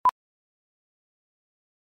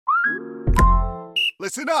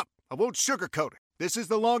Listen up. I won't sugarcoat it. This is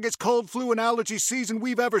the longest cold, flu, and allergy season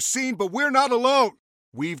we've ever seen, but we're not alone.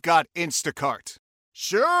 We've got Instacart.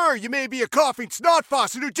 Sure, you may be a coughing snot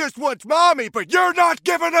faucet who just wants mommy, but you're not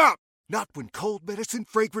giving up. Not when cold medicine,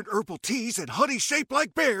 fragrant herbal teas, and honey shaped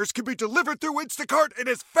like bears can be delivered through Instacart in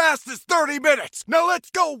as fast as 30 minutes. Now let's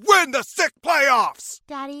go win the sick playoffs.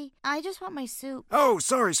 Daddy, I just want my soup. Oh,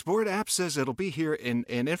 sorry, Sport. App says it'll be here in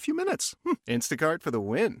a few minutes. Instacart for the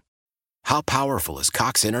win. How powerful is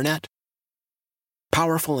Cox Internet?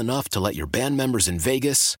 Powerful enough to let your band members in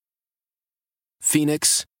Vegas,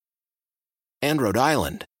 Phoenix, and Rhode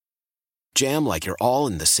Island jam like you're all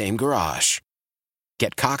in the same garage.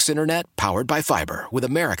 Get Cox Internet powered by fiber with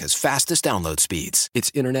America's fastest download speeds.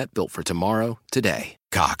 It's internet built for tomorrow, today.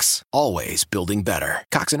 Cox, always building better.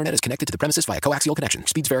 Cox Internet is connected to the premises via coaxial connection.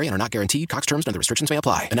 Speeds vary and are not guaranteed. Cox terms and other restrictions may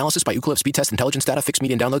apply. Analysis by Ookla Speed Test Intelligence Data. Fixed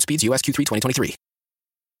median download speeds. US Q3 2023.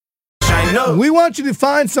 We want you to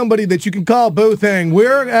find somebody that you can call Boothang.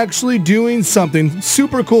 We're actually doing something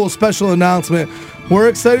super cool, special announcement. We're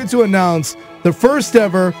excited to announce the first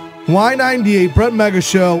ever Y98 Brett Mega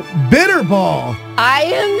Show Bitter Ball. I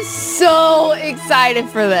am so excited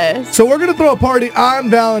for this. So we're going to throw a party on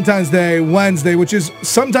Valentine's Day, Wednesday, which is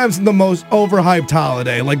sometimes the most overhyped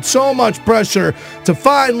holiday. Like, so much pressure to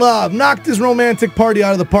find love, knock this romantic party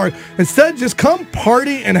out of the park. Instead, just come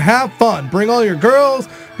party and have fun. Bring all your girls,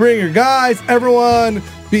 bring your guys, everyone.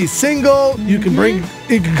 Be single. You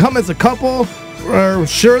can come as a couple. Are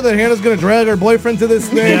sure that Hannah's going to drag her boyfriend to this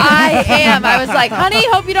thing? I am. I was like, honey,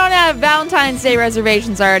 hope you don't have Valentine's Day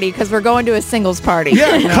reservations already because we're going to a singles party.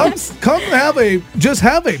 Yeah, come have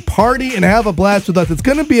a party and have a blast with us. It's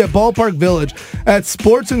going to be at Ballpark Village at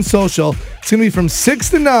Sports and Social. It's going to be from 6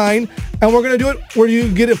 to 9, and we're going to do it where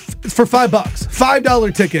you get it for $5.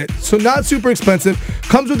 $5 ticket. So not super expensive.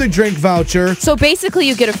 Comes with a drink voucher. So basically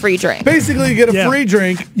you get a free drink. Basically you get a free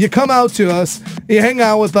drink. You come out to us. You hang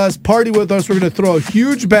out with us. Party with us. We're going to throw a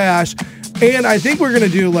huge bash. And I think we're going to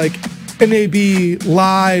do like an AB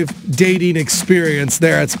live dating experience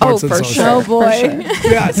there at Sports and Social. Sure. Oh, boy.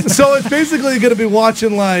 Yes. So it's basically going to be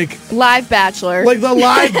watching like Live Bachelor. Like the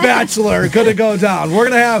Live Bachelor going to go down. We're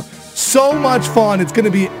going to have so much fun. It's going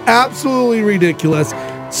to be absolutely ridiculous.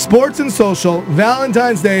 Sports and Social,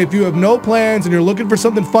 Valentine's Day. If you have no plans and you're looking for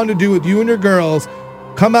something fun to do with you and your girls,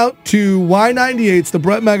 come out to Y98's, the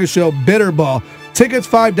Brett Mega Show Bitter Ball. Tickets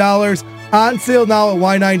 $5. On sale now at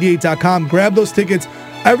Y98.com. Grab those tickets.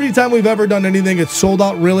 Every time we've ever done anything, it's sold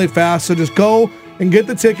out really fast. So just go and get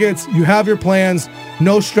the tickets. You have your plans.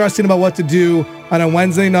 No stressing about what to do on a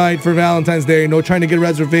Wednesday night for Valentine's Day. No trying to get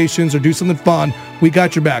reservations or do something fun. We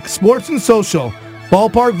got your back. Sports and Social,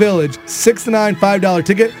 Ballpark Village, 6 to 9, $5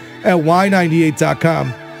 ticket at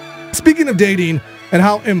Y98.com. Speaking of dating and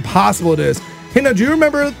how impossible it is, Hannah, do you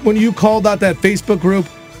remember when you called out that Facebook group,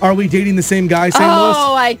 Are We Dating the Same Guy?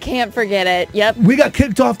 Oh, I can't forget it. Yep. We got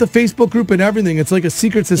kicked off the Facebook group and everything. It's like a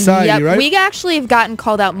secret society, right? We actually have gotten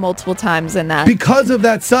called out multiple times in that. Because of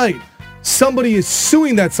that site. Somebody is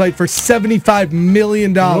suing that site for $75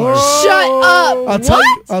 million. Shut up.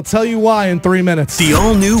 I'll tell you why in 3 minutes. The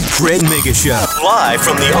all-new Brett Mega Show. Live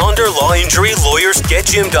from the Onder Law Injury Lawyers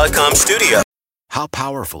GetJim.com studio. How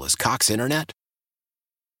powerful is Cox Internet?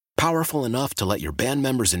 Powerful enough to let your band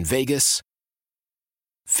members in Vegas,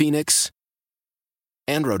 Phoenix,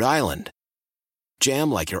 and Rhode Island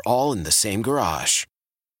jam like you're all in the same garage.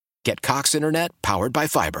 Get Cox Internet powered by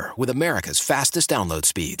fiber with America's fastest download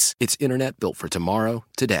speeds. It's internet built for tomorrow,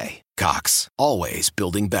 today. Cox, always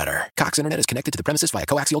building better. Cox Internet is connected to the premises via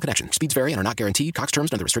coaxial connection. Speeds vary and are not guaranteed. Cox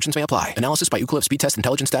terms and other restrictions may apply. Analysis by Ookla Speed Test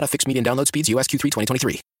Intelligence Data. Fixed median download speeds. US Q3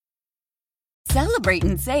 2023. Celebrate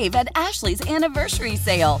and save at Ashley's Anniversary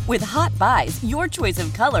Sale. With Hot Buys, your choice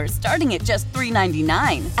of colors starting at just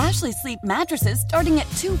 $3.99. Ashley Sleep mattresses starting at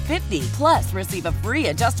 $2.50. Plus, receive a free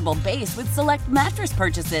adjustable base with select mattress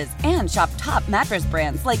purchases. And shop top mattress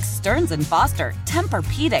brands like Stearns & Foster,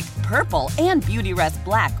 Tempur-Pedic, Purple, and Beautyrest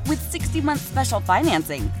Black with 60-month special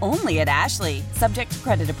financing. Only at Ashley. Subject to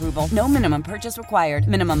credit approval. No minimum purchase required.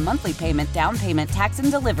 Minimum monthly payment, down payment, tax,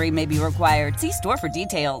 and delivery may be required. See store for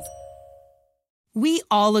details. We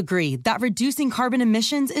all agree that reducing carbon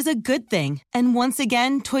emissions is a good thing. And once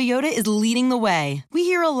again, Toyota is leading the way. We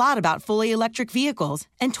hear a lot about fully electric vehicles,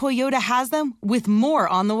 and Toyota has them with more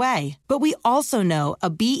on the way. But we also know a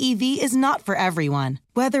BEV is not for everyone.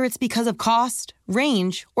 Whether it's because of cost,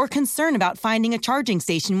 range, or concern about finding a charging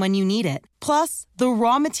station when you need it. Plus, the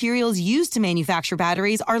raw materials used to manufacture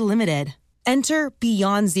batteries are limited. Enter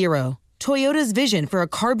Beyond Zero, Toyota's vision for a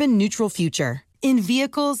carbon-neutral future. In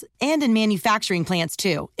vehicles and in manufacturing plants,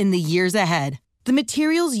 too, in the years ahead. The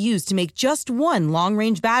materials used to make just one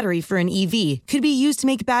long-range battery for an EV could be used to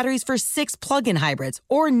make batteries for 6 plug-in hybrids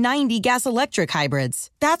or 90 gas-electric hybrids.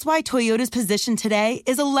 That's why Toyota's position today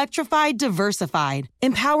is electrified, diversified,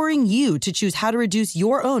 empowering you to choose how to reduce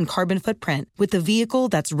your own carbon footprint with the vehicle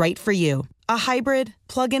that's right for you. A hybrid,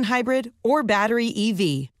 plug-in hybrid, or battery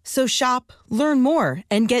EV. So shop, learn more,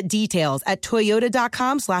 and get details at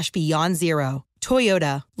toyota.com/beyond zero.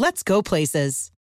 Toyota, let's go places.